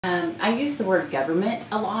I use the word government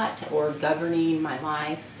a lot, or governing my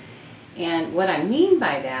life. And what I mean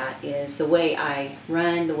by that is the way I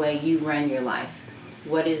run, the way you run your life.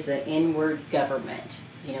 What is the inward government?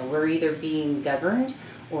 You know, we're either being governed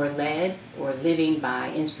or led or living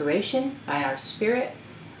by inspiration, by our spirit,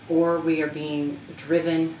 or we are being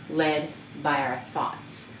driven, led by our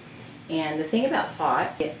thoughts. And the thing about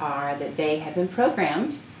thoughts are that they have been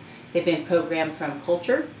programmed. They've been programmed from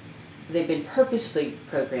culture. They've been purposefully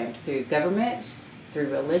programmed through governments, through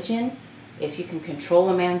religion. If you can control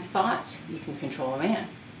a man's thoughts, you can control a man.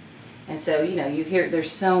 And so, you know, you hear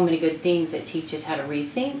there's so many good things that teach us how to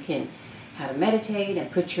rethink and how to meditate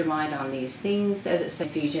and put your mind on these things, as it says in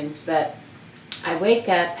Ephesians. But I wake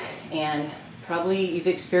up, and probably you've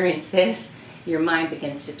experienced this, your mind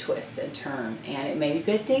begins to twist and turn. And it may be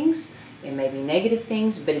good things, it may be negative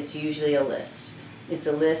things, but it's usually a list. It's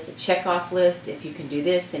a list, a check-off list. If you can do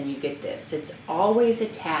this, then you get this. It's always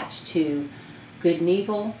attached to good and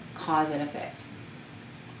evil, cause and effect.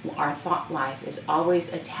 Our thought life is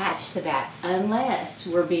always attached to that unless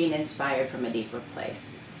we're being inspired from a deeper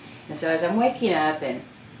place. And so as I'm waking up and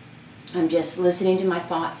I'm just listening to my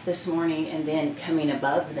thoughts this morning and then coming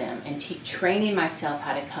above them and training myself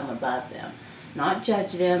how to come above them. Not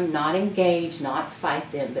judge them, not engage, not fight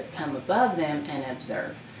them, but come above them and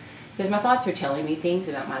observe. Because my thoughts are telling me things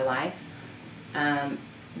about my life,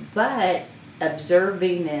 but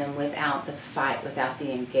observing them without the fight, without the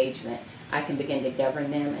engagement, I can begin to govern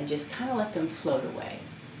them and just kind of let them float away.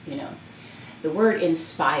 You know, the word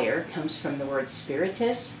inspire comes from the word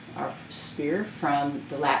spiritus, or sphere, from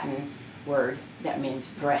the Latin word that means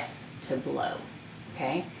breath, to blow.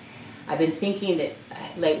 Okay, I've been thinking that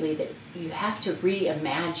lately that you have to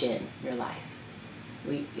reimagine your life.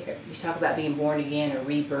 You talk about being born again or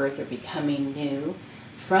rebirth or becoming new.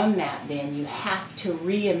 From that, then, you have to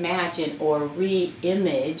reimagine or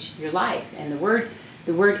re-image your life. And the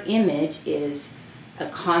word image is a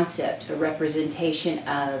concept, a representation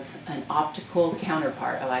of an optical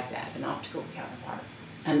counterpart. I like that, an optical counterpart,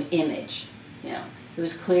 an image. You know, it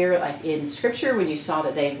was clear, like in Scripture, when you saw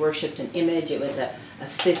that they worshipped an image, it was a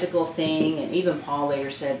physical thing. And even Paul later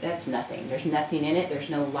said, that's nothing. There's nothing in it. There's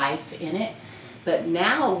no life in it. But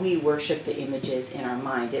now we worship the images in our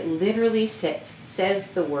mind. It literally says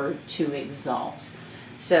the word to exalt.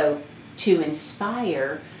 So to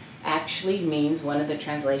inspire actually means, one of the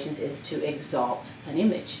translations is to exalt an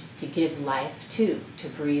image, to give life to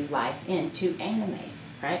breathe life in, to animate,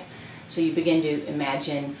 right? So you begin to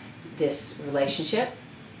imagine this relationship,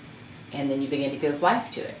 and then you begin to give life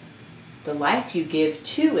to it. The life you give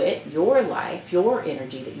to it, your life, your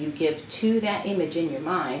energy that you give to that image in your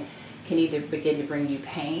mind, can either begin to bring you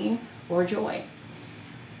pain or joy.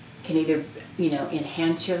 Can either, you know,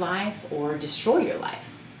 enhance your life or destroy your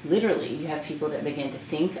life. Literally, you have people that begin to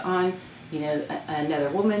think on, you know, another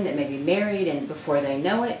woman that may be married, and before they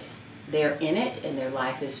know it, they're in it and their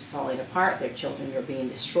life is falling apart, their children are being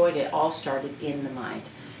destroyed. It all started in the mind,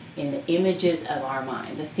 in the images of our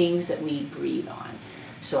mind, the things that we breathe on.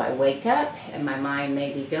 So I wake up and my mind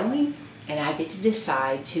may be going, and I get to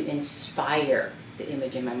decide to inspire the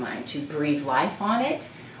image in my mind, to breathe life on it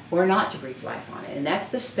or not to breathe life on it. And that's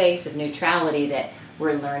the space of neutrality that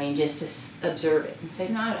we're learning, just to observe it and say,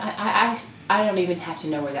 no, I don't even have to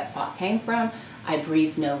know where that thought came from. I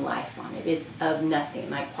breathe no life on it. It's of nothing.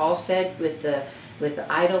 Like Paul said with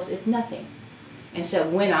the idols, it's nothing. And so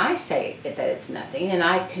when I say that it's nothing, and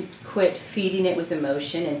I could quit feeding it with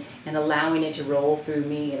emotion and allowing it to roll through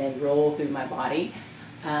me and then roll through my body,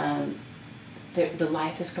 the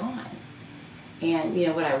life is gone. And, you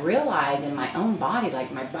know, what I realize in my own body,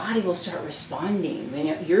 like my body will start responding. You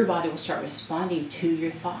know, your body will start responding to your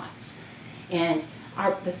thoughts. And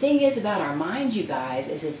the thing is about our minds, you guys,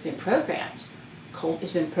 is it's been programmed.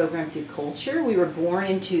 It's been programmed through culture. We were born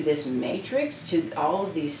into this matrix, to all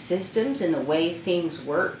of these systems and the way things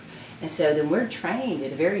work. And so then we're trained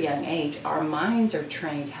at a very young age. Our minds are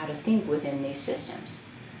trained how to think within these systems.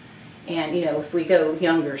 And, you know, if we go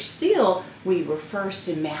younger still, we were first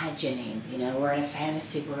imagining, you know, we're in a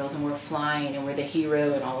fantasy world and we're flying and we're the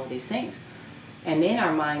hero and all of these things. And then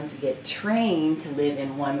our minds get trained to live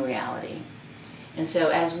in one reality. And so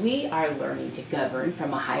as we are learning to govern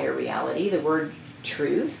from a higher reality, the word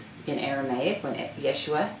truth in Aramaic, when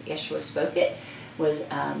Yeshua spoke it, was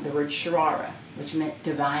the word Shrara, which meant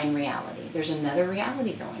divine reality. There's another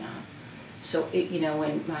reality going on. So, you know,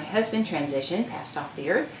 when my husband transitioned, passed off the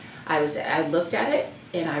earth, I looked at it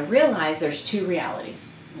and I realized there's two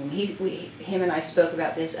realities. And him and I spoke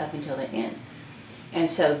about this up until the end. And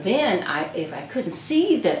so then, if I couldn't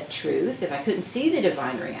see the truth, if I couldn't see the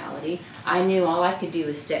divine reality, I knew all I could do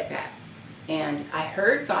was step back And I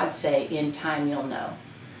heard God say, in time you'll know.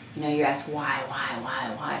 You know, you ask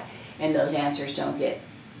why? And those answers don't get,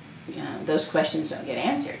 those questions don't get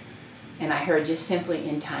answered. And I heard just simply,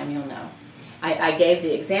 in time you'll know. I gave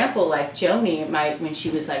the example, like Joni, when she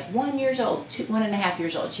was like 1 year old, 1.5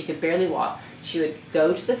 years old, she could barely walk. She would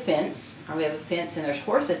go to the fence, or we have a fence and there's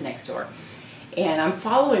horses next door. And I'm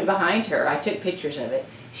following behind her. I took pictures of it.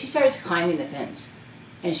 She starts climbing the fence.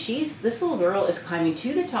 And this little girl is climbing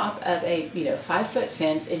to the top of a 5-foot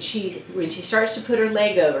fence, and when she starts to put her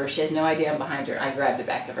leg over, she has no idea I'm behind her. I grab the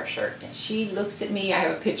back of her shirt, and she looks at me. I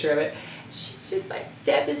have a picture of it. She's just like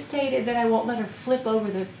devastated that I won't let her flip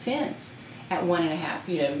over the fence at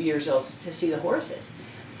 1.5 years old to see the horses.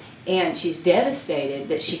 And she's devastated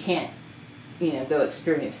that she can't go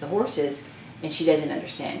experience the horses, and she doesn't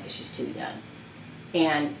understand because she's too young.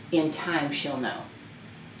 And in time she'll know.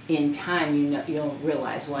 In time, you'll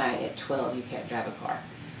realize why at 12 you can't drive a car.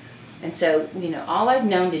 And so, all I've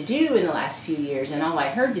known to do in the last few years, and all I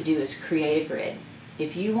heard to do, is create a grid.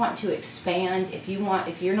 If you want to expand, if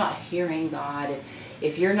you're not hearing God,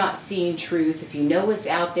 if you're not seeing truth, if you know what's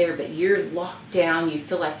out there, but you're locked down, you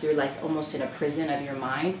feel like you're like almost in a prison of your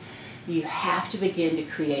mind, you have to begin to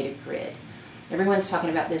create a grid. Everyone's talking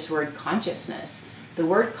about this word consciousness. The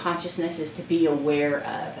word consciousness is to be aware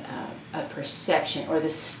of a perception, or the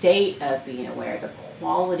state of being aware, the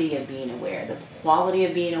quality of being aware, the quality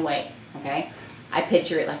of being awake, okay? I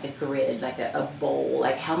picture it like a grid, like a bowl,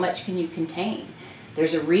 like how much can you contain?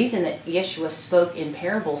 There's a reason that Yeshua spoke in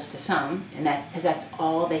parables to some, and that's because that's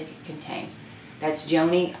all they could contain. That's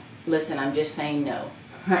Joni, listen, I'm just saying no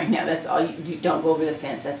right now. That's all you don't go over the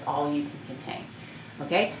fence. That's all you can contain.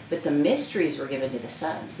 Okay, but the mysteries were given to the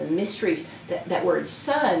sons. The mysteries, that word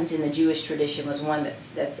sons in the Jewish tradition was one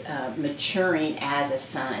that's maturing as a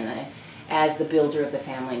son, as the builder of the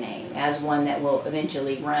family name, as one that will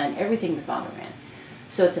eventually run everything the father ran.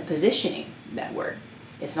 So it's a positioning, that word.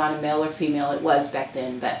 It's not a male or female. It was back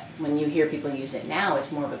then, but when you hear people use it now,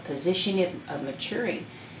 it's more of a positioning of maturing.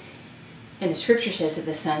 And the scripture says that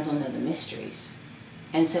the sons will know the mysteries.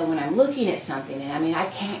 And so when I'm looking at something, and I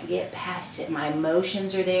can't get past it, my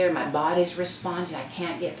emotions are there, my body's responding, I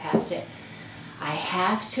can't get past it, I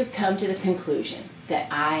have to come to the conclusion that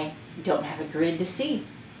I don't have a grid to see.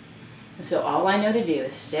 And so all I know to do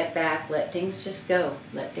is step back, let things just go.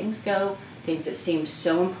 Let things go, things that seem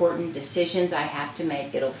so important, decisions I have to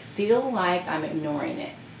make. It'll feel like I'm ignoring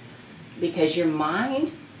it. Because your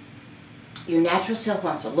mind, your natural self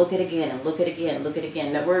wants to look at again and look at again, look at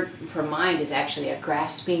again. The word for mind is actually a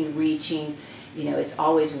grasping, reaching, it's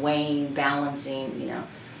always weighing, balancing,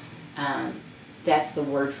 that's the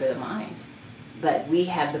word for the mind. But we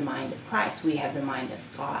have the mind of Christ. We have the mind of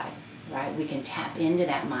God, right? We can tap into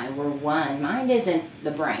that mind. We're one. Mind isn't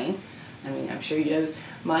the brain. I'm sure you know this.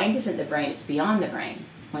 Mind isn't the brain. It's beyond the brain.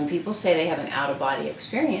 When people say they have an out-of-body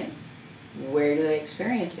experience, where do they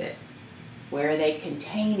experience it? Where are they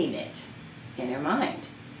containing it? In their mind.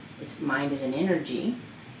 Mind is an energy.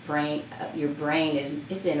 Your brain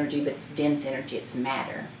it's energy, but it's dense energy. It's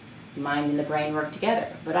matter. The mind and the brain work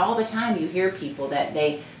together. But all the time you hear people that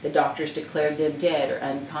the doctors declared them dead or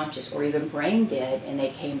unconscious or even brain dead, and they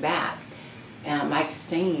came back. Mike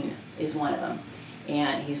Steen is one of them,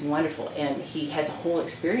 and he's wonderful. And he has a whole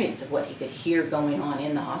experience of what he could hear going on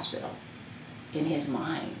in the hospital, in his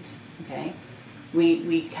mind. Okay.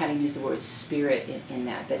 We kind of use the word spirit in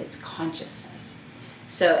that, but it's consciousness.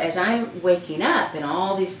 So as I'm waking up and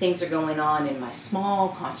all these things are going on in my small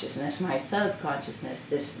consciousness, my subconsciousness,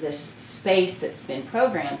 this space that's been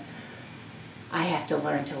programmed, I have to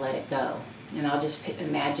learn to let it go. And I'll just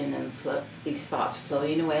imagine these thoughts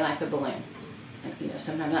floating away like a balloon. And,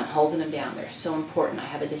 sometimes I'm holding them down. They're so important. I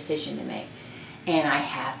have a decision to make. And I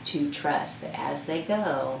have to trust that as they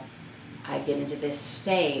go, I get into this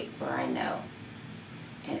state where I know.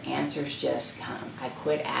 And answers just come. I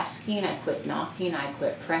quit asking, I quit knocking, I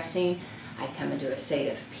quit pressing. I come into a state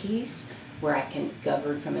of peace where I can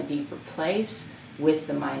govern from a deeper place with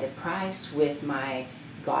the mind of Christ, with my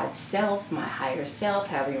God self, my higher self,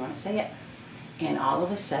 however you want to say it. And all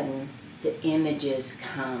of a sudden, the images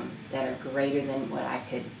come that are greater than what I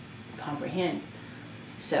could comprehend.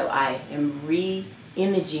 So I am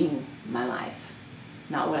re-imaging my life.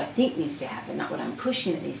 Not what I think needs to happen, not what I'm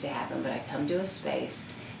pushing that needs to happen, but I come to a space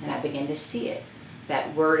and I begin to see it.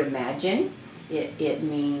 That word imagine, it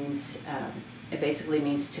means, it basically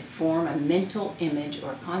means to form a mental image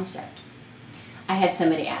or concept. I had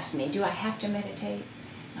somebody ask me, do I have to meditate?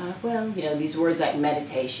 Well, these words like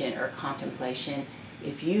meditation or contemplation,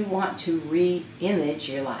 if you want to re-image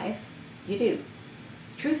your life, you do.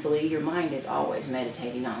 Truthfully, your mind is always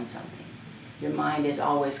meditating on something. Your mind is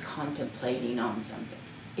always contemplating on something.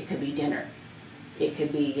 It could be dinner. It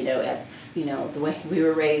could be, the way we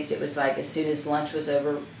were raised, it was like as soon as lunch was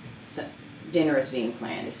over, so dinner is being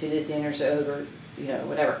planned. As soon as dinner's over,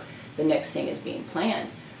 whatever, the next thing is being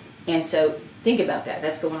planned. And so think about that.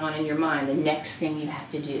 That's going on in your mind. The next thing you have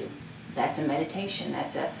to do. That's a meditation.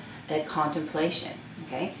 That's a contemplation.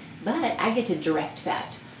 Okay? But I get to direct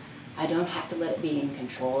that. I don't have to let it be in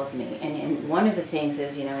control of me. And one of the things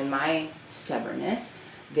is, in my stubbornness,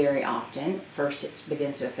 very often, first it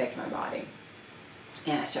begins to affect my body.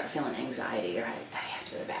 And I start feeling anxiety, or I have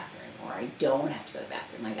to go to the bathroom, or I don't have to go to the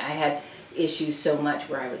bathroom. Like, I had issues so much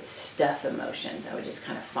where I would stuff emotions. I would just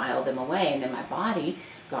kind of file them away, and then my body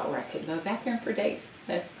got where I couldn't go to the bathroom for days.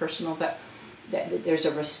 That's personal, but there's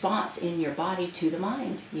a response in your body to the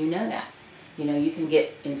mind. You know that. You can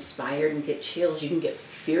get inspired and get chills. You can get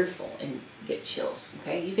fearful and get chills,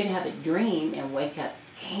 okay? You can have a dream and wake up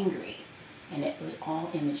angry, and it was all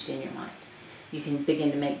imaged in your mind. You can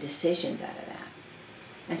begin to make decisions out of that.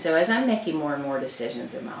 And so as I'm making more and more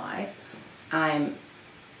decisions in my life, I'm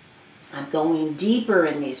going deeper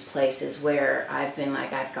in these places where I've been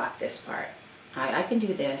like, I've got this part. I can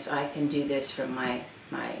do this. I can do this from my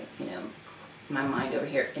mind over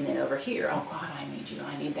here, and then over here, oh God, I need you.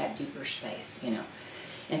 I need that deeper space,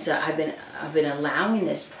 And so I've been allowing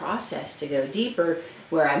this process to go deeper,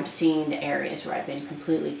 where I'm seeing the areas where I've been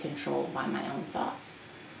completely controlled by my own thoughts,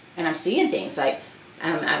 and I'm seeing things like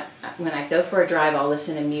when I go for a drive, I'll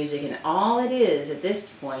listen to music, and all it is at this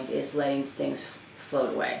point is letting things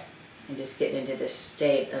float away and just getting into this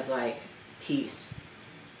state of like peace,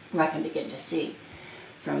 where I can begin to see.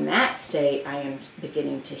 From that state, I am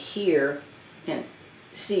beginning to hear and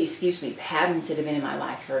see, patterns that have been in my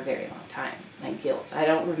life for a very long time, like guilt. I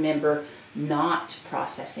don't remember not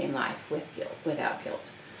processing life without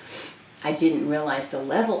guilt. I didn't realize the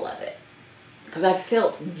level of it, because I've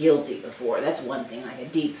felt guilty before. That's one thing, like a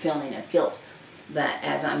deep feeling of guilt. But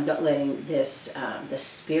as I'm letting this, the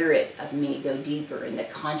spirit of me go deeper, and the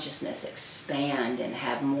consciousness expand and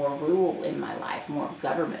have more rule in my life, more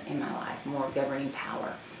government in my life, more governing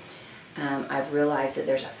power, I've realized that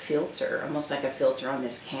there's a filter, almost like a filter on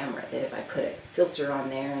this camera, that if I put a filter on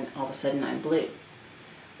there and all of a sudden I'm blue,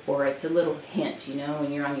 or it's a little hint,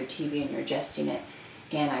 when you're on your TV and you're adjusting it,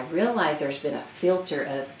 and I realize there's been a filter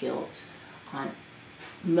of guilt on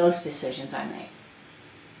most decisions I make.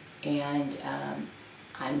 And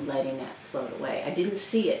I'm letting that float away. I didn't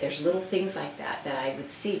see it. There's little things like that I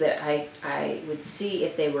would see, but I would see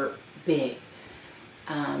if they were big.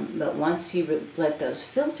 But once you let those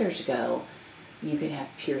filters go, you can have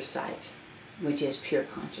pure sight, which is pure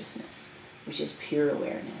consciousness, which is pure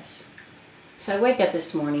awareness. So I wake up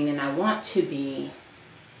this morning and I want to be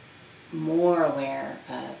more aware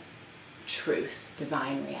of truth,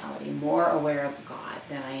 divine reality, more aware of God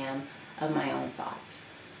than I am of my own thoughts.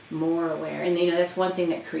 More aware. And that's one thing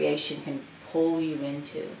that creation can pull you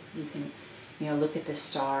into. You can, look at the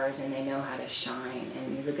stars and they know how to shine,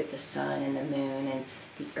 and you look at the sun and the moon and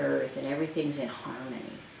the earth, and everything's in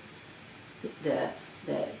harmony. The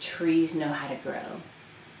trees know how to grow.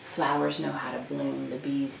 Flowers know how to bloom. The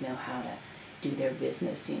bees know how to do their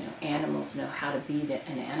business. Animals know how to be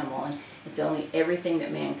an animal. And it's only everything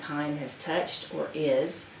that mankind has touched or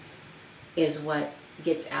is what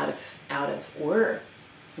gets out of order.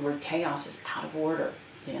 The word chaos is out of order,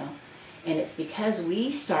 And it's because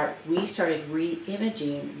we started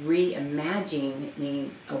reimagining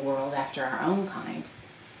a world after our own kind,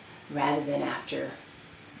 rather than after,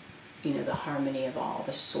 the harmony of all,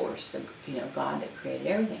 the source, God that created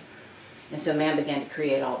everything. And so man began to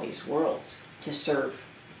create all these worlds to serve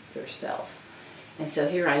yourself. And so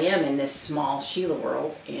here I am in this small Sheila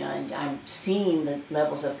world, and I'm seeing the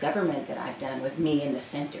levels of government that I've done with me in the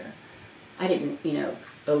center. I didn't,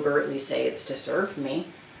 overtly say it's to serve me,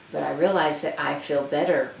 but I realize that I feel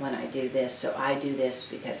better when I do this, so I do this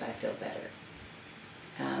because I feel better.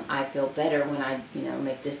 I feel better when I,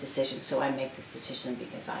 make this decision, so I make this decision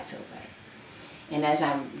because I feel better. And as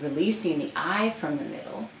I'm releasing the I from the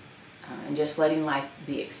middle, and just letting life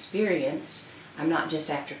be experienced, I'm not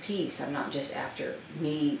just after peace, I'm not just after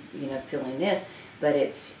me, feeling this, but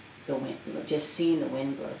it's the wind, just seeing the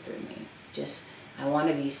wind blow through me. I want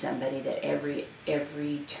to be somebody that every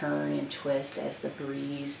turn and twist, as the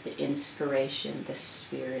breeze, the inspiration, the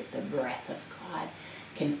spirit, the breath of God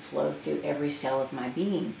can flow through every cell of my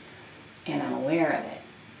being. And I'm aware of it,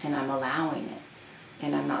 and I'm allowing it.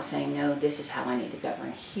 And I'm not saying, no, this is how I need to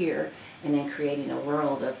govern here, and then creating a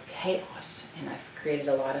world of chaos. And I've created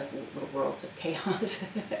a lot of little worlds of chaos.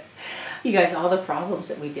 You guys, all the problems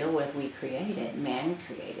that we deal with, we created. Man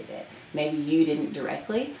created it. Maybe you didn't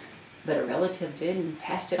directly, but a relative did and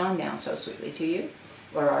passed it on down so sweetly to you,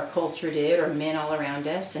 or our culture did, or men all around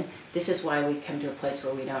us. And this is why we come to a place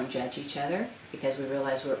where we don't judge each other, because we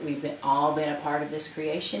realize we've all been a part of this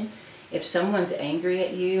creation. If someone's angry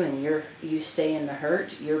at you and you stay in the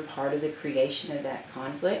hurt, you're part of the creation of that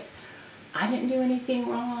conflict. I didn't do anything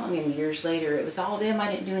wrong. I mean, years later, it was all them.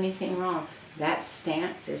 I didn't do anything wrong. That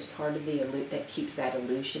stance is part of that keeps that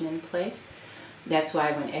illusion in place. That's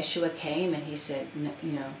why when Yeshua came and he said,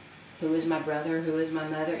 you know, who is my brother? Who is my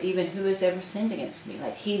mother? Even who has ever sinned against me?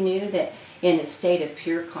 Like, he knew that in a state of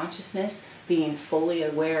pure consciousness, being fully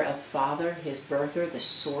aware of Father, his birther, the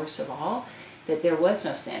source of all, that there was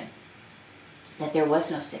no sin, that there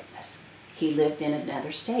was no sickness. He lived in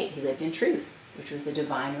another state. He lived in truth, which was the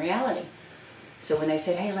divine reality. So when they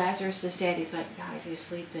said, hey, Lazarus is dead, he's like, guys, he's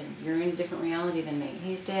sleeping. You're in a different reality than me.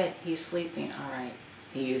 He's dead. He's sleeping. All right.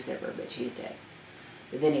 He used their verbiage. He's dead.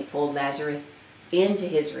 But then he pulled Lazarus into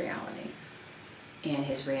his reality. In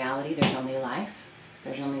his reality, there's only life.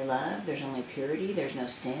 There's only love. There's only purity. There's no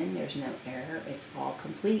sin. There's no error. It's all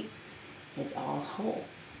complete. It's all whole.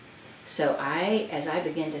 So as I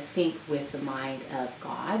begin to think with the mind of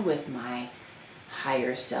God, with my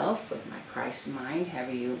higher self, with my Christ mind,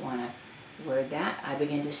 however you want to word that, I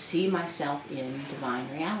begin to see myself in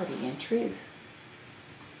divine reality, in truth.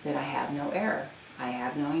 That I have no error. I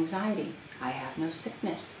have no anxiety. I have no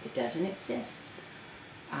sickness. It doesn't exist.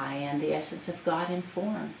 I am the essence of God in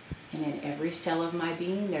form. And in every cell of my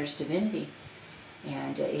being, there's divinity.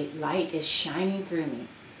 And light is shining through me.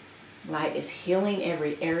 Light is healing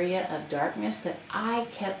every area of darkness that I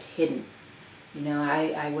kept hidden. You know,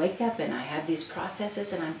 I wake up and I have these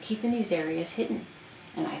processes and I'm keeping these areas hidden.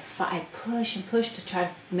 And I push and push to try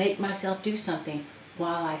to make myself do something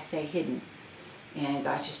while I stay hidden. And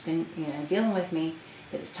God's just been, you know, dealing with me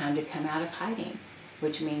that it's time to come out of hiding,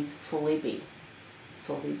 which means fully be.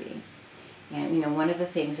 Fully be. And, you know, one of the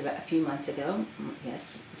things about a few months ago,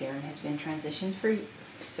 yes, Darren has been transitioned for a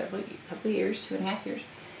couple of years, 2.5 years,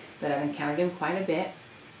 but I've encountered him quite a bit.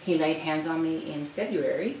 He laid hands on me in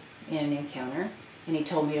February in an encounter, and he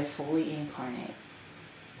told me to fully incarnate,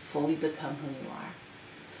 fully become who you are.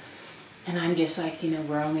 And I'm just like, you know,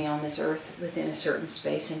 we're only on this earth within a certain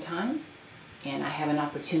space and time, and I have an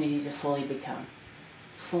opportunity to fully become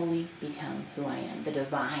who I am, the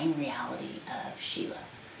divine reality of Sheila,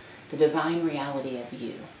 the divine reality of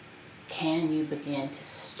you. Can you begin to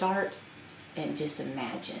start and just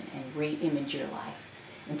imagine and re-image your life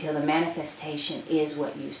until the manifestation is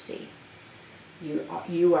what you see?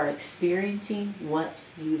 You are experiencing what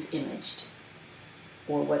you've imaged,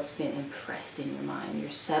 or what's been impressed in your mind, your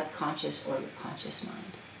subconscious or your conscious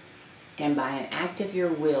mind. And by an act of your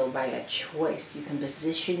will, by a choice, you can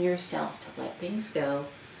position yourself to let things go,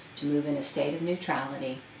 to move in a state of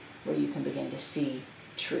neutrality where you can begin to see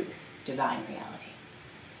truth, divine reality.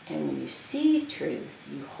 And when you see truth,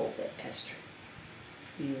 you hold it as truth.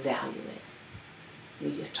 You value it.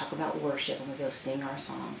 We talk about worship and we go sing our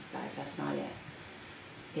songs. Guys, that's not it.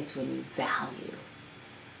 It's when you value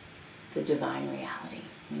the divine reality.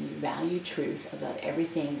 When you value truth above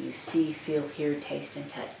everything you see, feel, hear, taste, and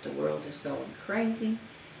touch. The world is going crazy,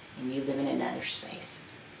 and you live in another space.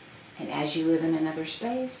 And as you live in another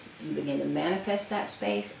space, you begin to manifest that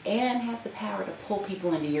space and have the power to pull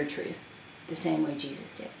people into your truth, the same way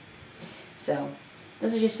Jesus did. So,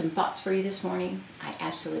 those are just some thoughts for you this morning. I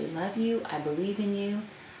absolutely love you. I believe in you.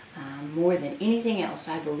 More than anything else,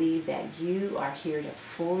 I believe that you are here to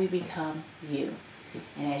fully become you.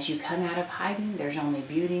 And as you come out of hiding, there's only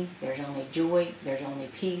beauty, there's only joy, there's only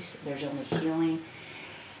peace, there's only healing,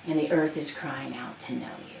 and the earth is crying out to know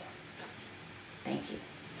you. Thank you.